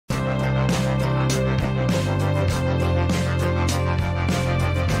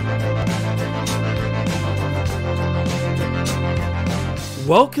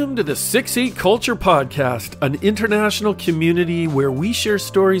Welcome to the 6-8 Culture Podcast, an international community where we share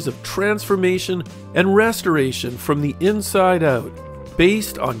stories of transformation and restoration from the inside out,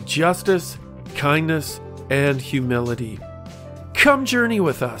 based on justice, kindness, and humility. Come journey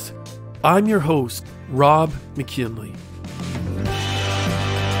with us. I'm your host, Rob McConaghy.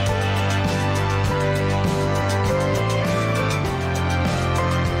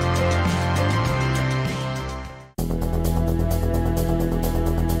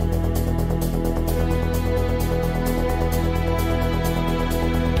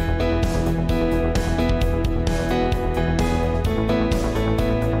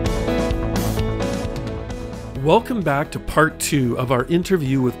 Welcome back to part 2 of our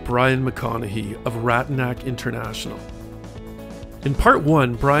interview with Brian McConaghy of Ratanak International. In part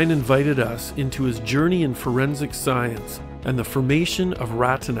 1, Brian invited us into his journey in forensic science and the formation of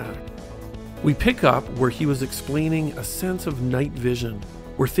Ratanak. We pick up where he was explaining a sense of night vision,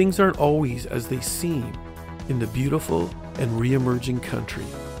 where things aren't always as they seem in the beautiful and re-emerging country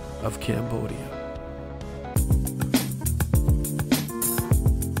of Cambodia.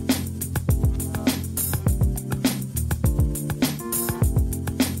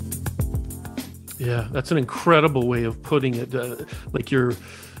 Yeah, that's an incredible way of putting it.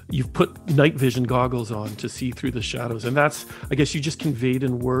 You've put night vision goggles on to see through the shadows. And that's, I guess you just conveyed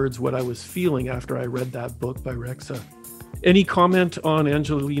in words what I was feeling after I read that book by Rexa. Any comment on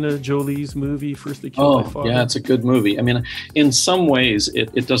Angelina Jolie's movie, First They Killed My Father? Yeah, it's a good movie. I mean, in some ways,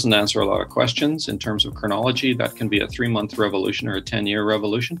 it doesn't answer a lot of questions in terms of chronology. That can be a 3-month revolution or a 10-year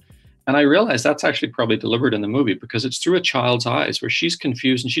revolution. And I realized that's actually probably deliberate in the movie because it's through a child's eyes where she's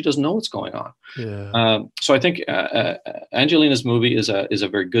confused and she doesn't know what's going on. Yeah. So I think Angelina's movie is a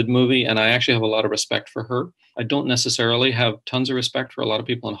very good movie, and I actually have a lot of respect for her. I don't necessarily have tons of respect for a lot of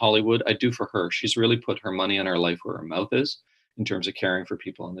people in Hollywood. I do for her. She's really put her money and her life where her mouth is in terms of caring for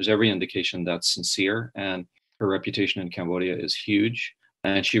people. And there's every indication that's sincere, and her reputation in Cambodia is huge.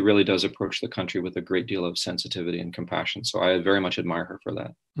 And she really does approach the country with a great deal of sensitivity and compassion. So I very much admire her for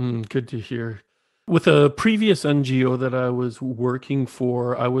that. Good to hear. With a previous NGO that I was working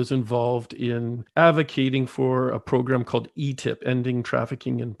for, I was involved in advocating for a program called ETIP, Ending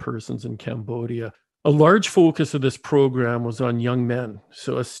Trafficking in Persons in Cambodia. A large focus of this program was on young men.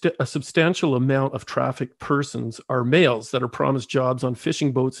 So a substantial amount of trafficked persons are males that are promised jobs on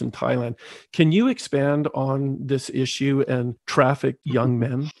fishing boats in Thailand. Can you expand on this issue and trafficked young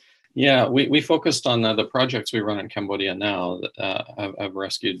men? Yeah, we focused on the projects we run in Cambodia now. I've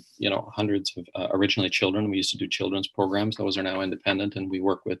rescued, hundreds of originally children. We used to do children's programs. Those are now independent, and we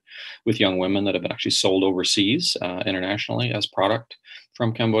work with young women that have been actually sold overseas internationally as product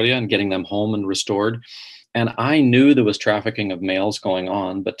from Cambodia and getting them home and restored. And I knew there was trafficking of males going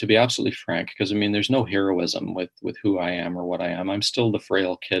on, but to be absolutely frank, because there's no heroism with who I am or what I am. I'm still the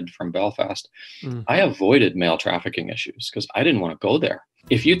frail kid from Belfast. Mm-hmm. I avoided male trafficking issues because I didn't want to go there.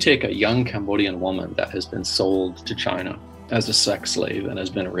 If you take a young Cambodian woman that has been sold to China as a sex slave and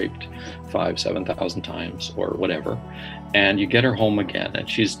has been raped 5,000-7,000 times or whatever, and you get her home again and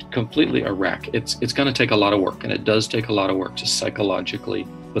she's completely a wreck, it's going to take a lot of work, and it does take a lot of work to psychologically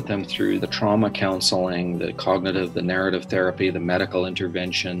put them through the trauma counseling, the cognitive, the narrative therapy, the medical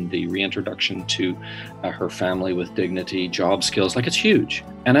intervention, the reintroduction to her family with dignity, job skills. It's huge.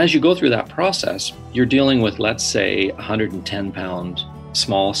 And as you go through that process, you're dealing with, let's say, 110-pound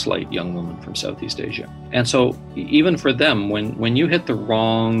small, slight young woman from Southeast Asia. And so even for them, when you hit the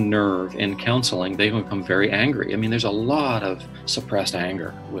wrong nerve in counseling, they become very angry. There's a lot of suppressed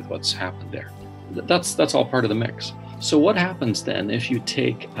anger with what's happened there. That's all part of the mix. So what happens then if you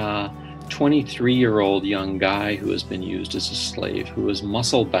take a 23-year-old young guy who has been used as a slave, who is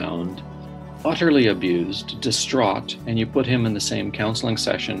muscle-bound, utterly abused, distraught, and you put him in the same counseling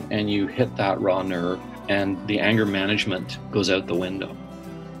session and you hit that raw nerve and the anger management goes out the window?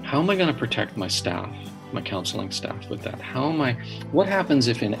 How am I going to protect my staff, my counseling staff with that? What happens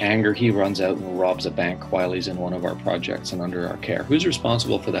if in anger he runs out and robs a bank while he's in one of our projects and under our care? Who's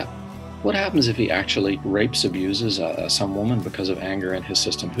responsible for that? What happens if he actually rapes, abuses some woman because of anger in his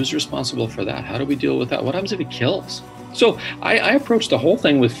system? Who's responsible for that? How do we deal with that? What happens if he kills? So I approached the whole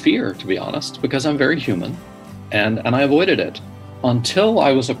thing with fear, to be honest, because I'm very human, and I avoided it until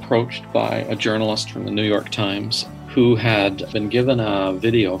I was approached by a journalist from the New York Times who had been given a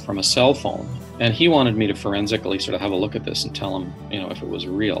video from a cell phone. And he wanted me to forensically sort of have a look at this and tell him, if it was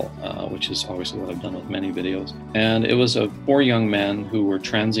real, which is obviously what I've done with many videos. And it was 4 young men who were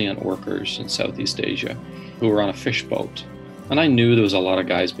transient workers in Southeast Asia who were on a fish boat. And I knew there was a lot of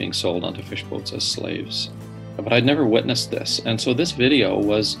guys being sold onto fish boats as slaves. but I'd never witnessed this. And so this video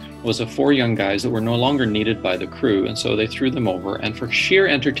was of 4 young guys that were no longer needed by the crew. And so they threw them over, and for sheer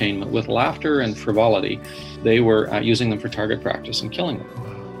entertainment, with laughter and frivolity, they were using them for target practice and killing them.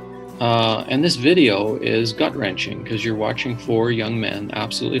 And this video is gut-wrenching because you're watching 4 young men,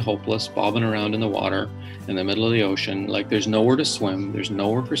 absolutely hopeless, bobbing around in the water in the middle of the ocean. Like, there's nowhere to swim, there's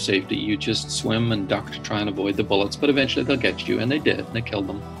nowhere for safety. You just swim and duck to try and avoid the bullets, but eventually they'll get you, and they did, and they killed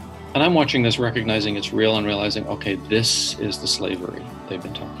them. And I'm watching this, recognizing it's real and realizing, okay, this is the slavery they've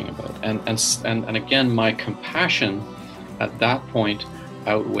been talking about. And again, my compassion at that point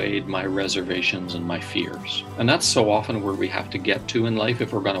outweighed my reservations and my fears. And that's so often where we have to get to in life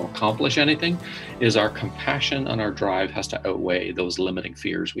if we're going to accomplish anything, is our compassion and our drive has to outweigh those limiting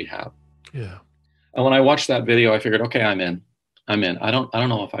fears we have. Yeah. And when I watched that video, I figured, okay, I'm in. I don't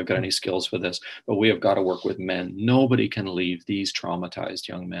know if I've got any skills for this, but we have got to work with men. Nobody can leave these traumatized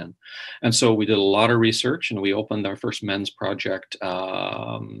young men. And so we did a lot of research, and we opened our first men's project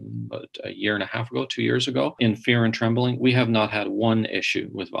about a year and a half ago, 2 years ago, in fear and trembling. We have not had one issue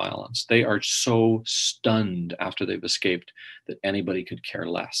with violence. They are so stunned after they've escaped that anybody could care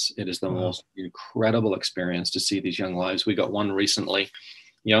less. It is the most incredible experience to see these young lives. We got one recently.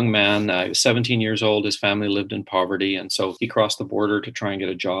 Young man, 17 years old, his family lived in poverty. And so he crossed the border to try and get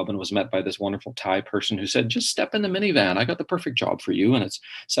a job and was met by this wonderful Thai person who said, just step in the minivan. I got the perfect job for you. And it's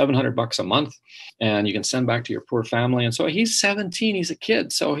 $700 a month and you can send back to your poor family. And so he's 17, he's a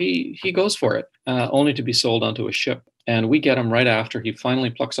kid. So he goes for it, only to be sold onto a ship. And we get him right after. He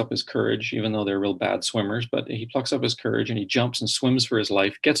finally plucks up his courage, even though they're real bad swimmers, but he plucks up his courage and he jumps and swims for his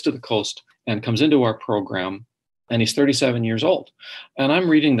life, gets to the coast and comes into our program. And he's 37 years old. And I'm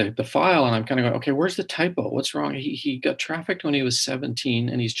reading the file and I'm kind of going, okay, where's the typo? What's wrong? He got trafficked when he was 17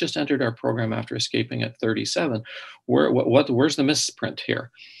 and he's just entered our program after escaping at 37. Where's the misprint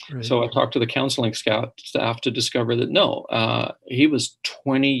here? Right. So I talked to the counseling staff to discover that no, he was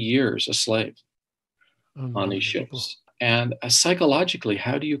 20 years a slave on these ships. And psychologically,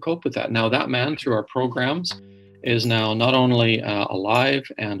 how do you cope with that? Now that man, through our programs, is now not only alive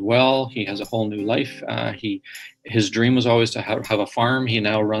and well, he has a whole new life. His dream was always to have a farm. He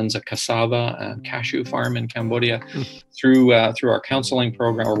now runs a cassava and cashew farm in Cambodia. Through our counseling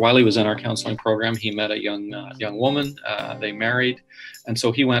program, or while he was in our counseling program, he met a young woman. They married. And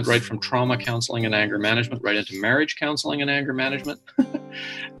so he went right from trauma counseling and anger management right into marriage counseling and anger management.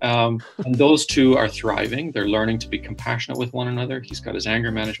 And those two are thriving. They're learning to be compassionate with one another. He's got his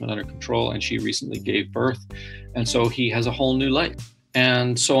anger management under control, and she recently gave birth. And so he has a whole new life.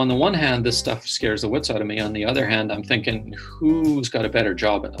 And so on the one hand, this stuff scares the wits out of me. On the other hand, I'm thinking, who's got a better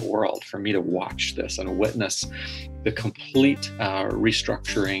job in the world for me to watch this and witness the complete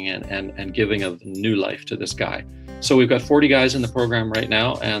restructuring and giving of new life to this guy? So we've got 40 guys in the program right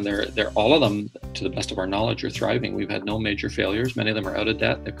now, and they're all of them, to the best of our knowledge, are thriving. We've had no major failures. Many of them are out of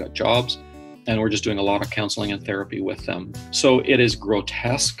debt. They've got jobs. And we're just doing a lot of counseling and therapy with them. So it is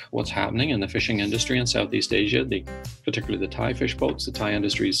grotesque what's happening in the fishing industry in Southeast Asia, particularly the Thai fish boats. The Thai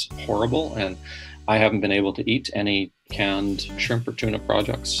industry is horrible. And I haven't been able to eat any canned shrimp or tuna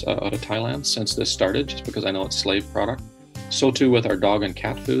products out of Thailand since this started, just because I know it's slave product. So too with our dog and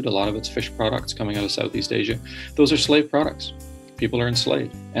cat food. A lot of it's fish products coming out of Southeast Asia. Those are slave products. People are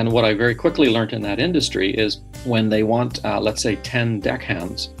enslaved. And what I very quickly learned in that industry is when they want, let's say, 10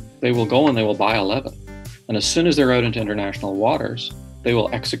 deckhands, they will go and they will buy 11. And as soon as they're out into international waters, they will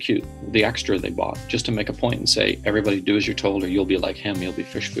execute the extra they bought just to make a point and say, everybody do as you're told or you'll be like him, you'll be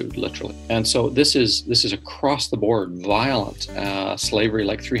fish food, literally. And so this is across the board, violent slavery,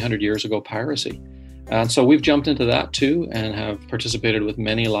 like 300 years ago, piracy. And so we've jumped into that too and have participated with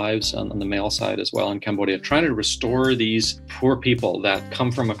many lives on the male side as well in Cambodia, trying to restore these poor people that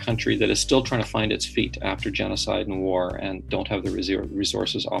come from a country that is still trying to find its feet after genocide and war and don't have the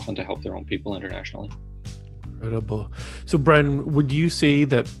resources often to help their own people internationally. Incredible. So Brian, would you say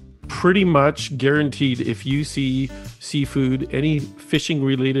that pretty much guaranteed if you see seafood, any fishing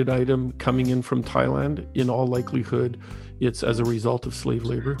related item coming in from Thailand, in all likelihood, it's as a result of slave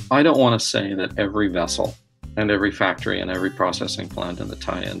labor? I don't want to say that every vessel and every factory and every processing plant in the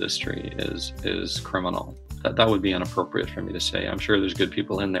Thai industry is criminal. That would be inappropriate for me to say. I'm sure there's good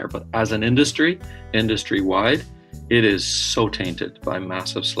people in there, but as an industry-wide, it is so tainted by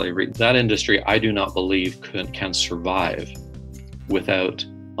massive slavery. That industry, I do not believe can survive without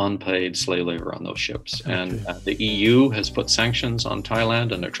unpaid slave labor on those ships. And the EU has put sanctions on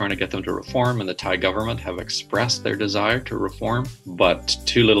Thailand, and they're trying to get them to reform, and the Thai government have expressed their desire to reform, but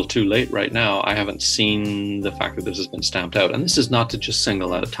too little too late right now. I haven't seen the fact that this has been stamped out. And this is not to just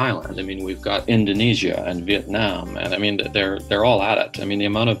single out Thailand. I mean, we've got Indonesia and Vietnam, and I mean, they're all at it. I mean, the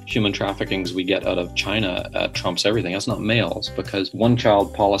amount of human traffickings we get out of China trumps everything. That's not males, because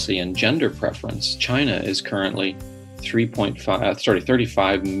one-child policy and gender preference, China is currently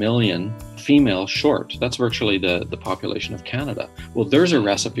 35 million female short. That's virtually the population of Canada. Well, there's a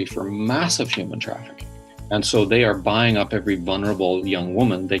recipe for massive human trafficking. And so they are buying up every vulnerable young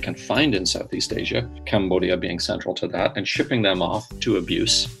woman they can find in Southeast Asia, Cambodia being central to that, and shipping them off to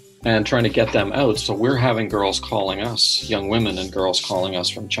abuse and trying to get them out. So we're having girls calling us, young women and girls calling us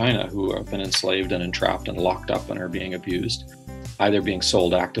from China who have been enslaved and entrapped and locked up and are being abused, either being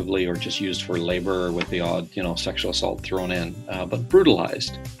sold actively or just used for labor or with the odd, sexual assault thrown in, but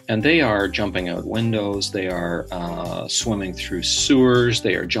brutalized. And they are jumping out windows. They are swimming through sewers.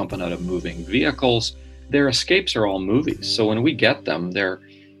 They are jumping out of moving vehicles. Their escapes are all movies. So when we get them, they're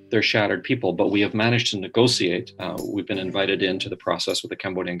shattered people, but we have managed to negotiate. We've been invited into the process with the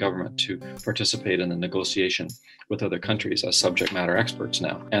Cambodian government to participate in the negotiation with other countries as subject matter experts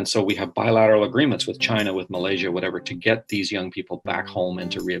now. And so we have bilateral agreements with China, with Malaysia, whatever, to get these young people back home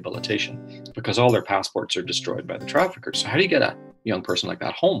into rehabilitation, because all their passports are destroyed by the traffickers. So how do you get a young person like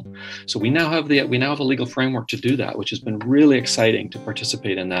that home? So we now have a legal framework to do that, which has been really exciting to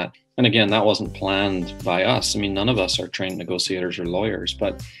participate in that. And again, that wasn't planned by us. I mean, none of us are trained negotiators or lawyers,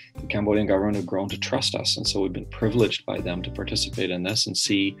 but the Cambodian government have grown to trust us. And so we've been privileged by them to participate in this and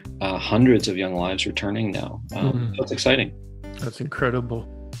see hundreds of young lives returning now. So it's exciting. That's incredible.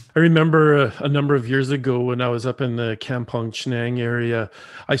 I remember a number of years ago when I was up in the Kampong Chnang area,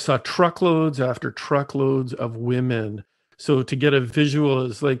 I saw truckloads after truckloads of women. So to get a visual,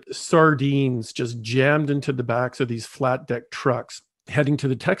 is like sardines just jammed into the backs of these flat deck trucks heading to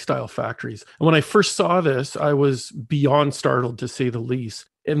the textile factories. And when I first saw this, I was beyond startled, to say the least.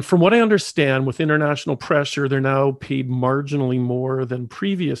 And from what I understand, with international pressure, they're now paid marginally more than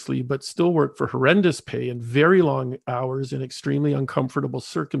previously, but still work for horrendous pay and very long hours in extremely uncomfortable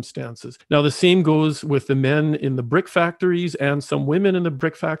circumstances. Now, the same goes with the men in the brick factories and some women in the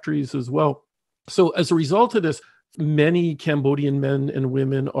brick factories as well. So as a result of this, many Cambodian men and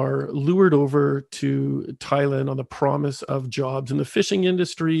women are lured over to Thailand on the promise of jobs in the fishing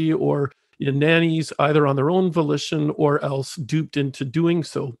industry or in nannies, either on their own volition or else duped into doing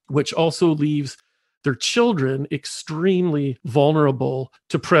so, which also leaves their children extremely vulnerable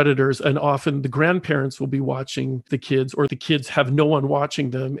to predators. And often the grandparents will be watching the kids, or the kids have no one watching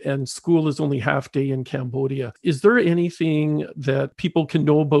them, and school is only half day in Cambodia. Is there anything that people can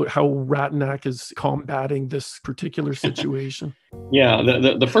know about how Ratanak is combating this particular situation? Yeah,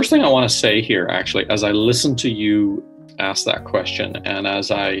 the first thing I want to say here, actually, as I listen to you ask that question, and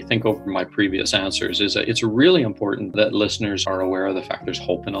as I think over my previous answers, is that it's really important that listeners are aware of the fact there's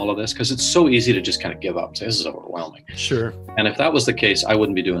hope in all of this, because it's so easy to just kind of give up and say, this is overwhelming. Sure. And if that was the case, I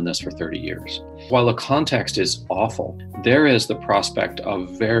wouldn't be doing this for 30 years. While the context is awful, there is the prospect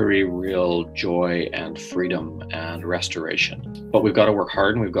of very real joy and freedom and restoration. But we've got to work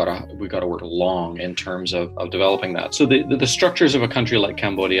hard, and we've got to work long in terms of developing that. So the structures of a country like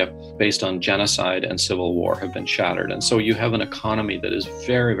Cambodia, based on genocide and civil war, have been shattered. And so you have an economy that is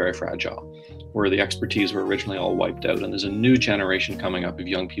very, very fragile, where the expertise were originally all wiped out. And there's a new generation coming up of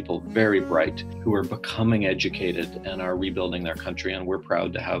young people, very bright, who are becoming educated and are rebuilding their country. And we're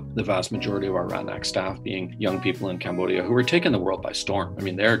proud to have the vast majority of our Ratanak staff being young people in Cambodia who are taking the world by storm. I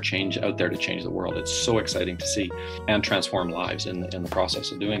mean, they're out there to change the world. It's so exciting to see, and transform lives in the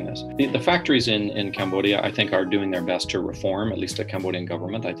process of doing this. The factories in Cambodia, I think, are doing their best to reform. At least the Cambodian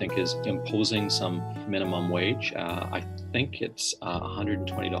government, I think, is imposing some minimum wage. I think it's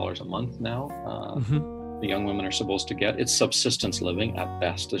 $120 a month now. The young women are supposed to get. It's subsistence living at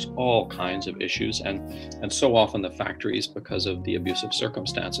best. There's all kinds of issues, and so often the factories, because of the abusive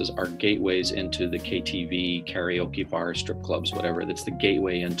circumstances, are gateways into the KTV, karaoke bars, strip clubs, whatever. That's the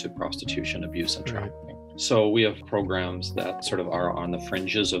gateway into prostitution, abuse, and trafficking. So we have programs that sort of are on the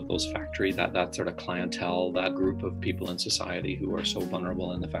fringes of those factories, that sort of clientele, that group of people in society who are so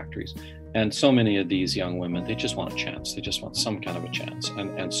vulnerable in the factories. And so many of these young women, they just want a chance. They just want some kind of a chance.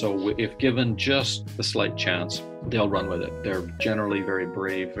 And so if given just the slight chance, they'll run with it. They're generally very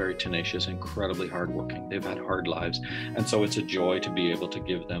brave, very tenacious, incredibly hardworking. They've had hard lives. And so it's a joy to be able to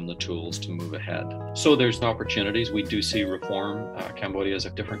give them the tools to move ahead. So there's opportunities. We do see reform. Cambodia is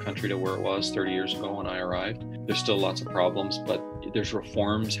a different country to where it was 30 years ago when I arrived. There's still lots of problems, but there's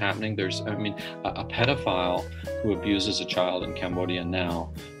reforms happening. A pedophile who abuses a child in Cambodia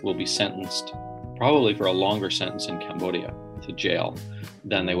now will be sentenced probably for a longer sentence in Cambodia to jail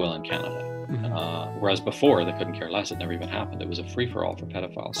than they will in Canada. Whereas before they couldn't care less. It never even happened. It was a free-for-all for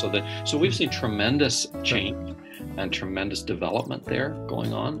pedophiles. So we've seen tremendous change and tremendous development there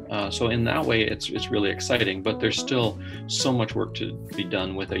going on. So in that way, it's really exciting. But there's still so much work to be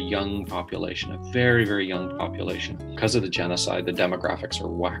done with a young population, a very, very young population. Because of the genocide, the demographics are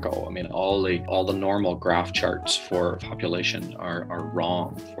wacko. I mean, all the normal graph charts for population are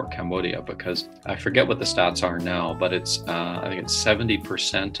wrong for Cambodia, because I forget what the stats are now, but it's I think it's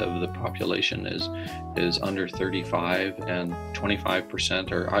 70% of the population is under 35 and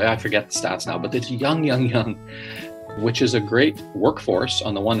 25%, or I forget the stats now, but it's young, which is a great workforce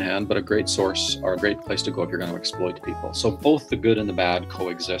on the one hand, but a great source or a great place to go if you're going to exploit people. So both the good and the bad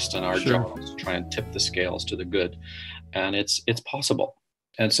coexist, and our job is to try and tip the scales to the good, and it's possible.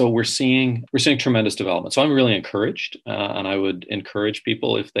 And so we're seeing tremendous development. So I'm really encouraged, and I would encourage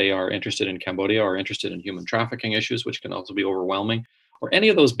people, if they are interested in Cambodia or interested in human trafficking issues, which can also be overwhelming, or any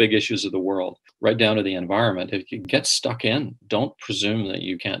of those big issues of the world, right down to the environment, if you get stuck in, don't presume that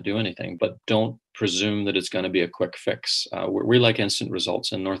you can't do anything, but don't presume that it's going to be a quick fix. We like instant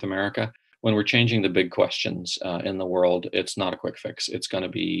results in North America. When we're changing the big questions in the world, it's not a quick fix. It's going to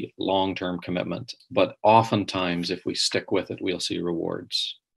be long-term commitment. But oftentimes, if we stick with it, we'll see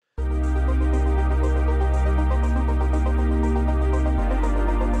rewards.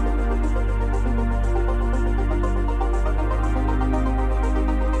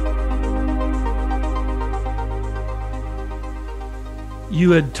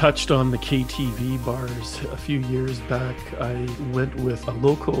 You had touched on the KTV bars a few years back. I went with a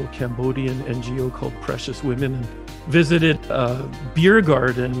local Cambodian NGO called Precious Women and visited a beer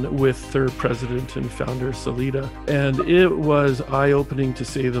garden with their president and founder, Salida. And it was eye-opening, to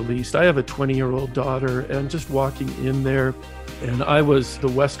say the least. I have a 20-year-old daughter, and just walking in there, and I was the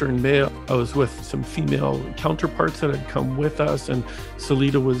Western male. I was with some female counterparts that had come with us, and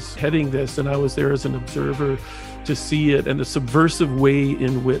Salida was heading this, and I was there as an observer to see it, and the subversive way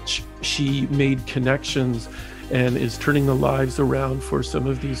in which she made connections and is turning the lives around for some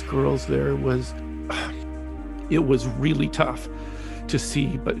of these girls there it was really tough to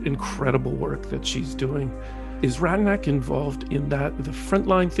see, but incredible work that she's doing. Is Ratanak involved in that, the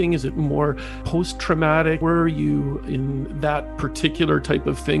frontline thing? Is it more post-traumatic? Where are you in that particular type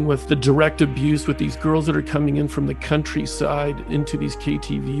of thing with the direct abuse with these girls that are coming in from the countryside into these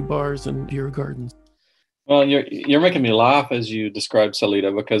KTV bars and beer gardens? Well, you're making me laugh as you described Salida,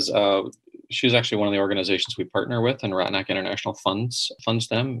 because she's actually one of the organizations we partner with, and Ratanak International funds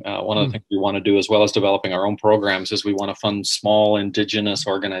them. One of the things we want to do, as well as developing our own programs, is we want to fund small Indigenous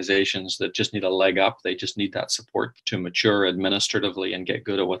organizations that just need a leg up. They just need that support to mature administratively and get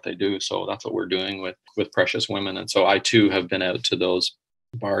good at what they do. So that's what we're doing with Precious Women. And so I too have been out to those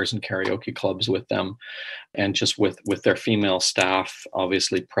bars and karaoke clubs with them, and just with their female staff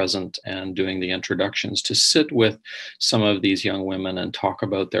obviously present and doing the introductions, to sit with some of these young women and talk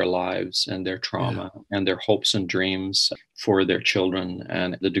about their lives and their trauma and their hopes and dreams for their children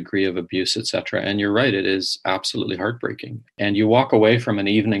and the degree of abuse, etc. And you're right, it is absolutely heartbreaking. And you walk away from an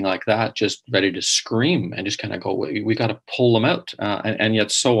evening like that just ready to scream and just kind of go, we got to pull them out. And yet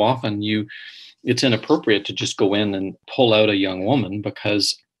so often it's inappropriate to just go in and pull out a young woman,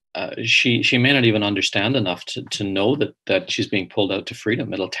 because she may not even understand enough to know that she's being pulled out to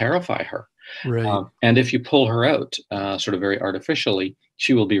freedom. It'll terrify her. Right. And if you pull her out sort of very artificially,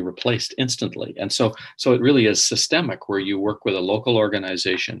 she will be replaced instantly. And so it really is systemic, where you work with a local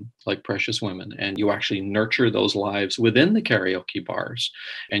organization like Precious Women, and you actually nurture those lives within the karaoke bars,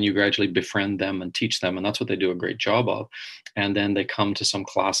 and you gradually befriend them and teach them. And that's what they do a great job of. And then they come to some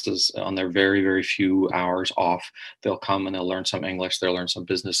classes on their very, very few hours off. They'll come and they'll learn some English, they'll learn some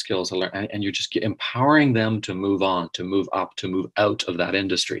business skills, and you're just empowering them to move on, to move up, to move out of that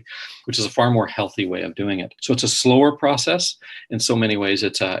industry, which is a far more healthy way of doing it. So it's a slower process. In so many ways,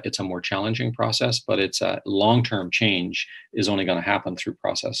 it's a more challenging process, but it's a long-term change is only going to happen through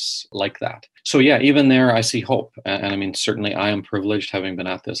process like that. So yeah, even there, I see hope. And I mean, certainly I am privileged, having been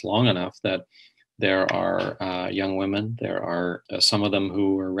at this long enough, that there are young women. There are some of them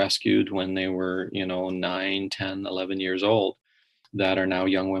who were rescued when they were, 9, 10, 11 years old, that are now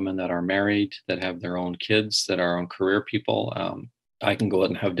young women that are married, that have their own kids, that are on career people. I can go out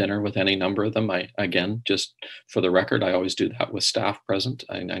and have dinner with any number of them. Again, just for the record, I always do that with staff present.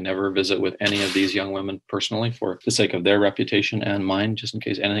 I never visit with any of these young women personally for the sake of their reputation and mine, just in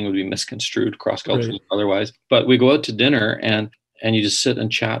case anything would be misconstrued cross-culturally, Right. otherwise. But we go out to dinner and you just sit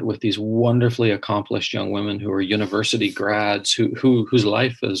and chat with these wonderfully accomplished young women who are university grads, whose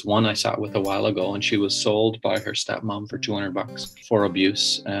life is one I sat with a while ago, and she was sold by her stepmom for $200 for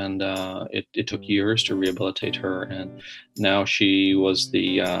abuse, and it took years to rehabilitate her, and now she was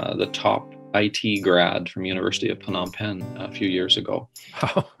the top IT grad from University of Phnom Penh a few years ago.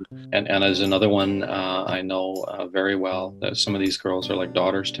 Wow. And as another one I know very well, that some of these girls are like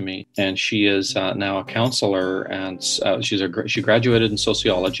daughters to me. And she is now a counselor, and she graduated in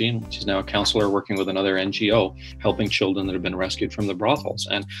sociology, and she's now a counselor working with another NGO, helping children that have been rescued from the brothels.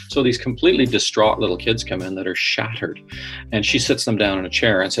 And so these completely distraught little kids come in that are shattered, and she sits them down in a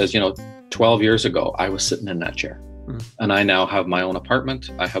chair and says, 12 years ago, I was sitting in that chair. And I now have my own apartment.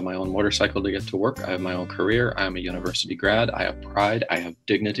 I have my own motorcycle to get to work. I have my own career. I am a university grad. I have pride. I have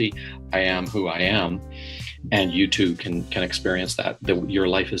dignity. I am who I am. And you too can experience that your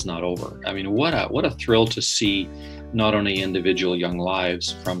life is not over. I mean, what a thrill to see not only individual young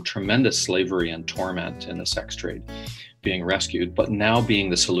lives from tremendous slavery and torment in the sex trade being rescued, but now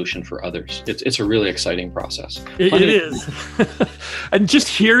being the solution for others. It's a really exciting process. It is. And just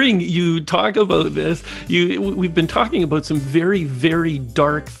hearing you talk about this, we've been talking about some very, very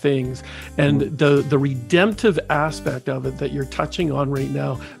dark things, and the redemptive aspect of it that you're touching on right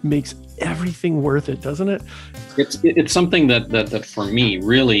now makes everything worth it, doesn't it? It's something that for me,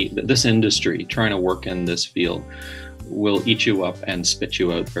 really, this industry, trying to work in this field, will eat you up and spit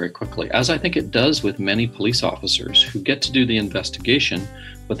you out very quickly, as I think it does with many police officers who get to do the investigation,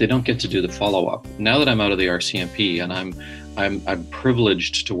 but they don't get to do the follow-up. Now that I'm out of the RCMP and I'm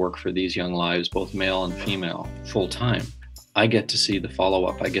privileged to work for these young lives, both male and female, full time, I get to see the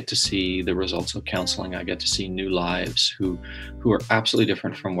follow-up. I get to see the results of counseling. I get to see new lives who are absolutely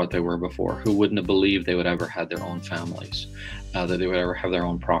different from what they were before, who wouldn't have believed they would ever had their own families, that they would ever have their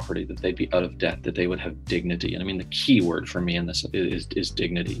own property, that they'd be out of debt, that they would have dignity. And I mean, the key word for me in this is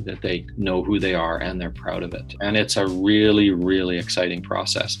dignity, that they know who they are and they're proud of it. And it's a really, really exciting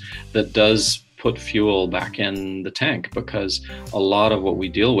process that does put fuel back in the tank, because a lot of what we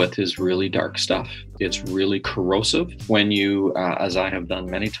deal with is really dark stuff. It's really corrosive. When you, as I have done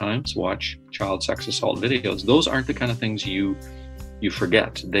many times, watch child sex assault videos, those aren't the kind of things you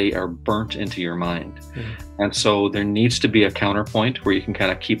forget. They are burnt into your mind. And so there needs to be a counterpoint where you can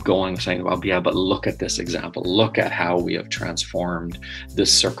kind of keep going, saying, well, yeah, but look at this example. Look at how we have transformed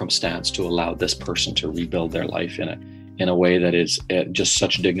this circumstance to allow this person to rebuild their life in a way that is just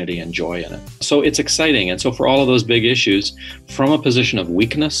such dignity and joy in it. So it's exciting. And so for all of those big issues, from a position of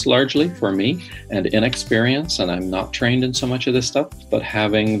weakness, largely for me, and inexperience, and I'm not trained in so much of this stuff, but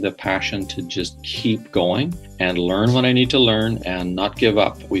having the passion to just keep going and learn what I need to learn and not give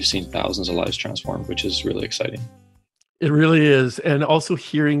up. We've seen thousands of lives transformed, which is really exciting. It really is. And also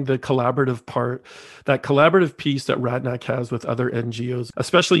hearing the collaborative part, that collaborative piece that Ratanak has with other NGOs,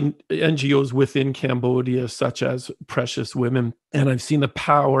 especially NGOs within Cambodia, such as Precious Women. And I've seen the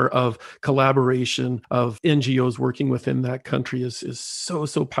power of collaboration of NGOs working within that country is so,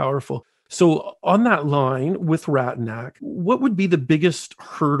 so powerful. So on that line with Ratanak, what would be the biggest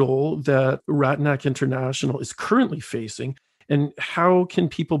hurdle that Ratanak International is currently facing, and how can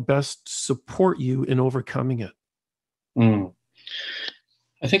people best support you in overcoming it?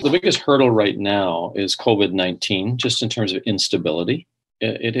 I think the biggest hurdle right now is COVID-19, just in terms of instability.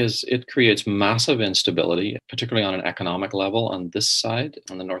 It creates massive instability, particularly on an economic level on this side,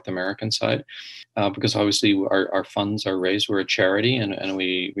 on the North American side, because obviously our funds are raised. We're a charity, and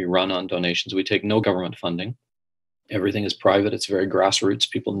we run on donations. We take no government funding. Everything is private. It's very grassroots.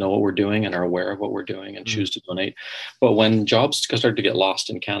 People know what we're doing and are aware of what we're doing and choose to donate. But when jobs start to get lost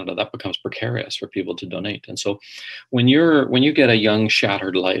in Canada, that becomes precarious for people to donate. And so when you get a young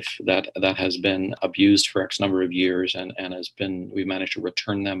shattered life that has been abused for X number of years and we've managed to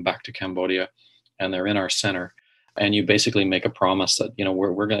return them back to Cambodia, and they're in our center, and you basically make a promise that,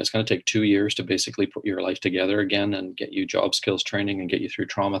 it's going to take 2 years to basically put your life together again and get you job skills training and get you through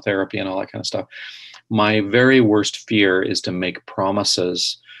trauma therapy and all that kind of stuff. My very worst fear is to make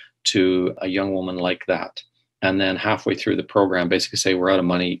promises to a young woman like that, and then halfway through the program basically say, we're out of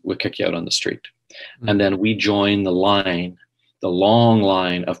money, we'll kick you out on the street. And then we join the long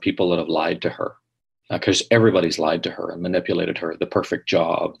line of people that have lied to her. Because everybody's lied to her and manipulated her, the perfect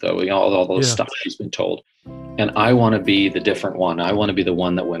job, all those stuff she's been told. And I want to be the different one. I want to be the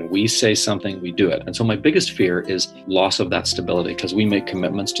one that when we say something, we do it. And so my biggest fear is loss of that stability, because we make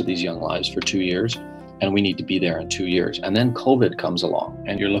commitments to these young lives for 2 years. and we need to be there in 2 years. And then COVID comes along,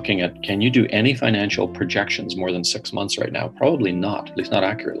 and you're looking at, can you do any financial projections more than 6 months right now? Probably not, at least not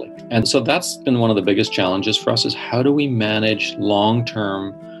accurately. And so that's been one of the biggest challenges for us, is how do we manage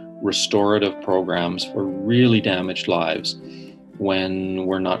long-term restorative programs for really damaged lives when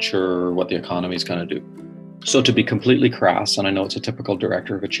we're not sure what the economy is going to do? So to be completely crass, and I know it's a typical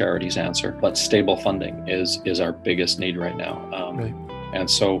director of a charity's answer, but stable funding is our biggest need right now. Right. And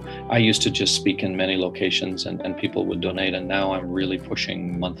so I used to just speak in many locations and people would donate. And now I'm really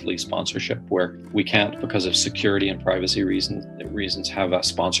pushing monthly sponsorship, where we can't, because of security and privacy reasons, have a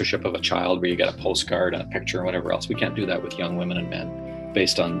sponsorship of a child where you get a postcard and a picture and whatever else. We can't do that with young women and men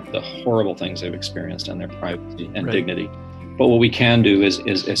based on the horrible things they've experienced and their privacy and dignity. But what we can do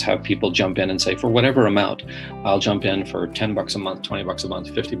is have people jump in and say, for whatever amount, I'll jump in for $10 a month, $20 a month,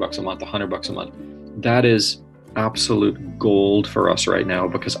 $50 a month, $100 a month. That is absolute gold for us right now,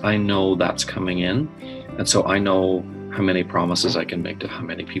 because I know that's coming in. And so I know how many promises I can make to how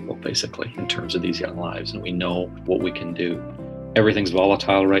many people, basically, in terms of these young lives. And we know what we can do. Everything's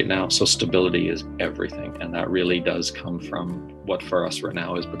volatile right now, so stability is everything. And that really does come from what for us right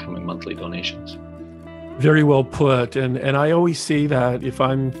now is becoming monthly donations. Very well put. And I always say that if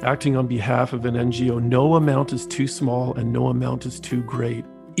I'm acting on behalf of an NGO, no amount is too small and no amount is too great.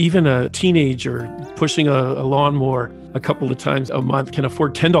 Even a teenager pushing a lawnmower a couple of times a month can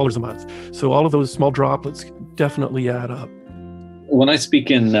afford $10 a month. So all of those small droplets definitely add up. When I speak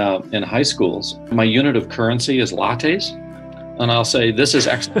in high schools, my unit of currency is lattes. And I'll say, this is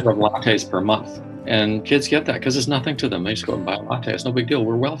X number of lattes per month. And kids get that because it's nothing to them. They just go and buy a latte. It's no big deal.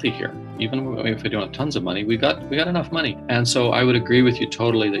 We're wealthy here. Even if we don't have tons of money, we got enough money. And so I would agree with you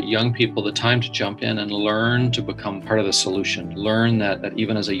totally that young people, the time to jump in and learn to become part of the solution, learn that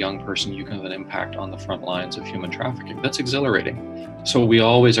even as a young person, you can have an impact on the front lines of human trafficking. That's exhilarating. So we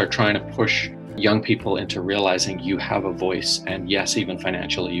always are trying to push young people into realizing you have a voice, and yes, even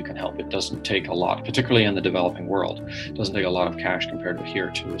financially you can help. It doesn't take a lot, particularly in the developing world. It doesn't take a lot of cash compared to here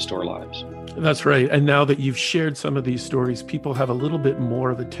to restore lives. That's right. And now that you've shared some of these stories, people have a little bit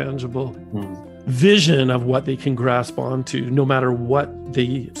more of a tangible vision of what they can grasp onto, no matter what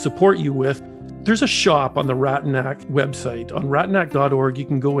they support you with. There's a shop on the Ratanak website. On ratanak.org, you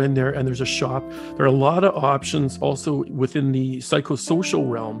can go in there and there's a shop. There are a lot of options also within the psychosocial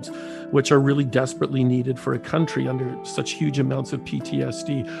realms, which are really desperately needed for a country under such huge amounts of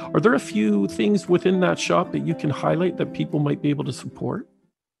PTSD. Are there a few things within that shop that you can highlight that people might be able to support?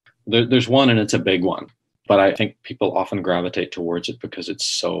 There's one, and it's a big one. But I think people often gravitate towards it because it's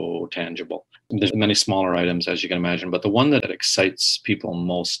so tangible. There's many smaller items, as you can imagine, but the one that excites people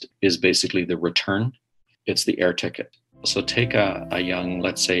most is basically the return. It's the air ticket. So take a young,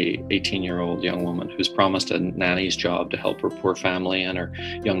 let's say 18-year-old young woman who's promised a nanny's job to help her poor family and her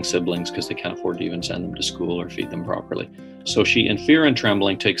young siblings because they can't afford to even send them to school or feed them properly. So she, in fear and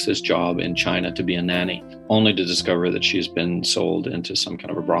trembling, takes this job in China to be a nanny, only to discover that she's been sold into some kind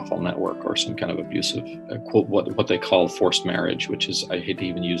of a brothel network or some kind of abusive, quote, what they call forced marriage, which is, I hate to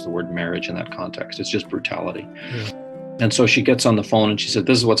even use the word marriage in that context. It's just brutality. Yeah. And so she gets on the phone and she said,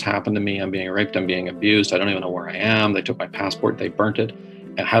 this is what's happened to me. I'm being raped. I'm being abused. I don't even know where I am. They took my passport. They burnt it.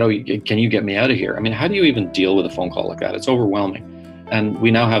 And can you get me out of here? I mean, how do you even deal with a phone call like that? It's overwhelming. And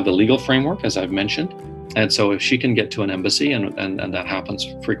we now have the legal framework, as I've mentioned. And so if she can get to an embassy, and that happens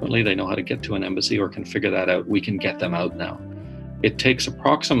frequently, they know how to get to an embassy or can figure that out, we can get them out now. It takes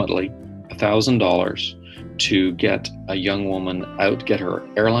approximately $1,000 to get a young woman out, get her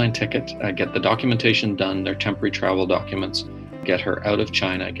airline ticket, get the documentation done, their temporary travel documents, get her out of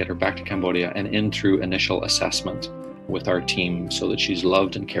China, get her back to Cambodia and in through initial assessment with our team so that she's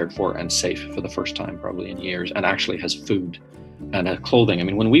loved and cared for and safe for the first time probably in years, and actually has food and clothing. I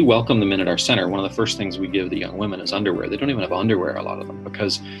mean, when we welcome them in at our center, one of the first things we give the young women is underwear. They don't even have underwear, a lot of them,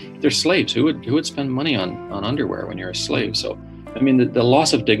 because they're slaves. Who would spend money on underwear when you're a slave? So I mean, the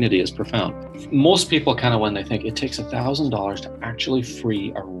loss of dignity is profound. Most people kind of, when they think it takes $1,000 to actually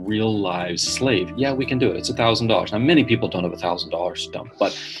free a real live slave, yeah, we can do it. It's $1,000. Now, many people don't have $1,000 to dump,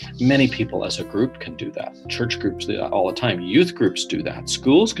 but many people as a group can do that. Church groups do that all the time. Youth groups do that.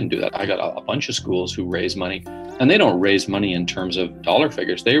 Schools can do that. I got a bunch of schools who raise money, and they don't raise money in terms of dollar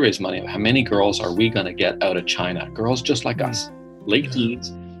figures. They raise money of how many girls are we going to get out of China? Girls just like us, late teens,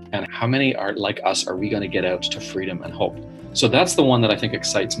 and how many are like us are we going to get out to freedom and hope? So that's the one that I think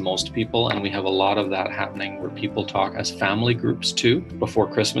excites most people. And we have a lot of that happening where people talk as family groups too before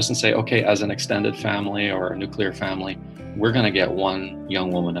Christmas and say, okay, as an extended family or a nuclear family, we're going to get one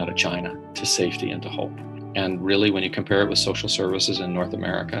young woman out of China to safety and to hope. And really, when you compare it with social services in North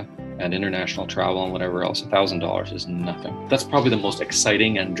America and international travel and whatever else, $1,000 is nothing. That's probably the most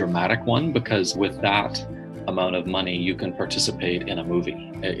exciting and dramatic one, because with that amount of money, you can participate in a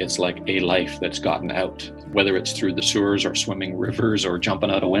movie. It's like a life that's gotten out, whether it's through the sewers or swimming rivers or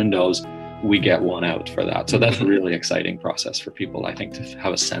jumping out of windows. We get one out for that. So that's a really exciting process for people, I think, to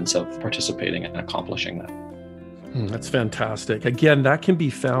have a sense of participating and accomplishing that. That's fantastic. Again, that can be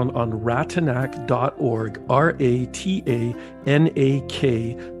found on ratanak.org,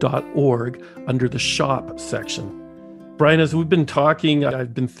 RATANAK.org, under the shop section. Brian, as we've been talking,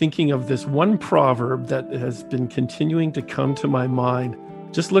 I've been thinking of this one proverb that has been continuing to come to my mind.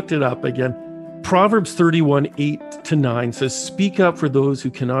 Just looked it up again. Proverbs 31:8-9 says, "Speak up for those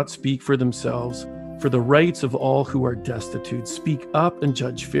who cannot speak for themselves, for the rights of all who are destitute. Speak up and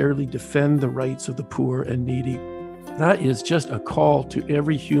judge fairly. Defend the rights of the poor and needy." That is just a call to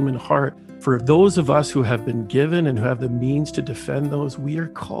every human heart. For those of us who have been given and who have the means to defend those, we are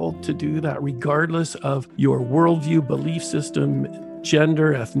called to do that, regardless of your worldview, belief system,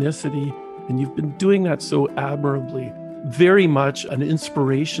 gender, ethnicity. And you've been doing that so admirably. Very much an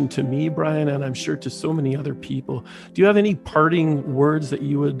inspiration to me, Brian, and I'm sure to so many other people. Do you have any parting words that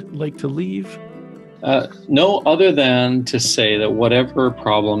you would like to leave? No, other than to say that whatever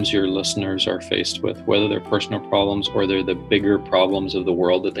problems your listeners are faced with, whether they're personal problems or they're the bigger problems of the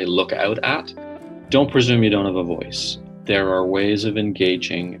world that they look out at, don't presume you don't have a voice. There are ways of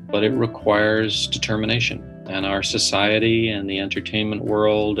engaging, but it requires determination. And our society and the entertainment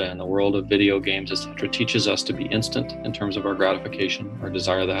world and the world of video games, etc., teaches us to be instant in terms of our gratification, our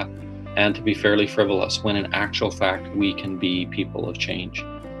desire that, and to be fairly frivolous, when in actual fact, we can be people of change.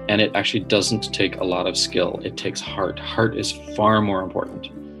 And it actually doesn't take a lot of skill. It takes heart. Heart is far more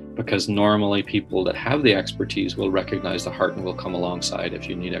important, because normally people that have the expertise will recognize the heart and will come alongside if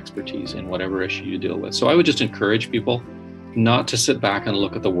you need expertise in whatever issue you deal with. So I would just encourage people not to sit back and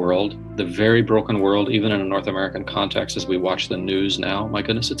look at the world, the very broken world, even in a North American context, as we watch the news now. My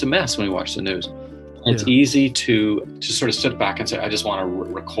goodness, it's a mess when we watch the news. It's easy to sort of sit back and say, I just want to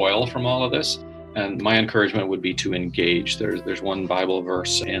recoil from all of this. And my encouragement would be to engage. There's one Bible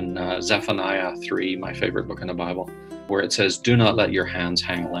verse in Zephaniah 3, my favorite book in the Bible, where it says, "Do not let your hands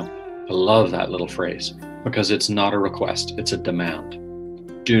hang limp." I love that little phrase, because it's not a request, it's a demand.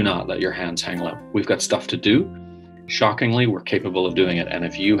 Do not let your hands hang limp. We've got stuff to do. Shockingly, we're capable of doing it. And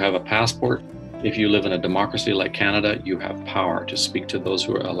if you have a passport, if you live in a democracy like Canada, you have power to speak to those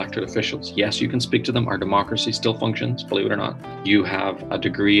who are elected officials. Yes, you can speak to them. Our democracy still functions, believe it or not. You have a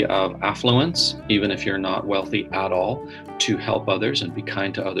degree of affluence, even if you're not wealthy at all, to help others and be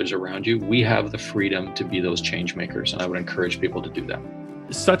kind to others around you. We have the freedom to be those change makers, and I would encourage people to do that.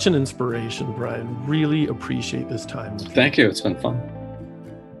 Such an inspiration, Brian. Really appreciate this time. Thank you. It's been fun.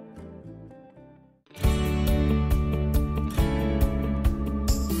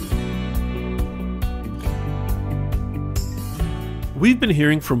 We've been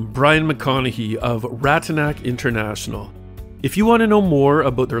hearing from Brian McConaghy of Ratanak International. If you want to know more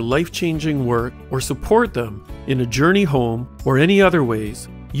about their life-changing work or support them in a journey home or any other ways,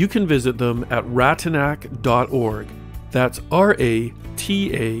 you can visit them at ratanak.org. That's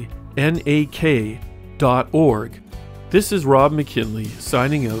RATANAK.org. This is Rob McKinley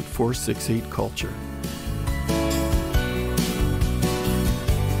signing out for 6/8 Culture.